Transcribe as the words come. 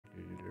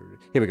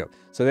Here we go.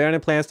 So there are any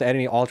plans to add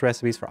any alt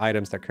recipes for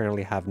items that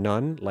currently have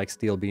none, like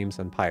steel beams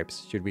and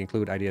pipes? Should we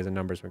include ideas and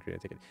numbers when creating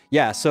a ticket?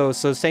 Yeah, so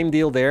same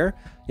deal there.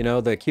 You know,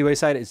 the QA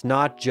side is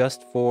not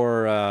just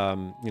for,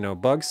 you know,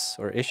 bugs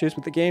or issues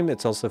with the game.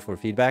 It's also for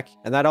feedback.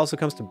 And that also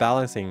comes to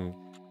balancing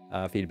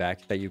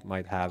feedback that you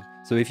might have.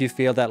 So if you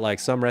feel that like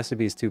some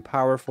recipe is too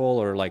powerful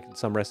or like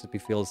some recipe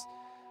feels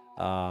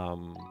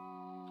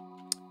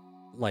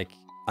like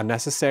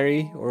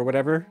unnecessary or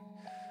whatever.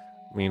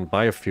 I mean,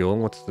 biofuel,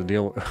 what's the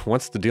deal?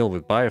 What's the deal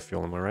with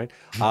biofuel, am I right?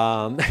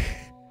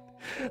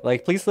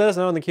 Like, please let us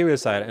know on the QA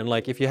side. And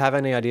like, if you have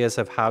any ideas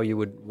of how you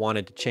would want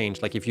it to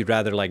change, like if you'd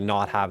rather like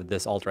not have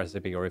this alt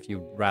recipe, or if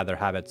you'd rather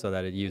have it so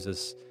that it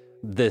uses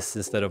this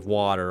instead of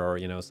water, or,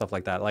 you know, stuff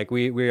like that. Like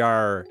we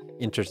are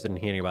interested in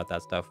hearing about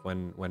that stuff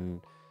when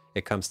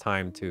it comes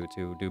time to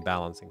do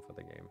balancing for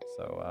the game.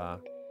 So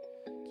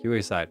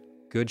QA side,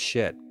 good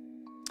shit.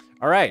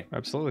 All right.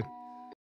 Absolutely.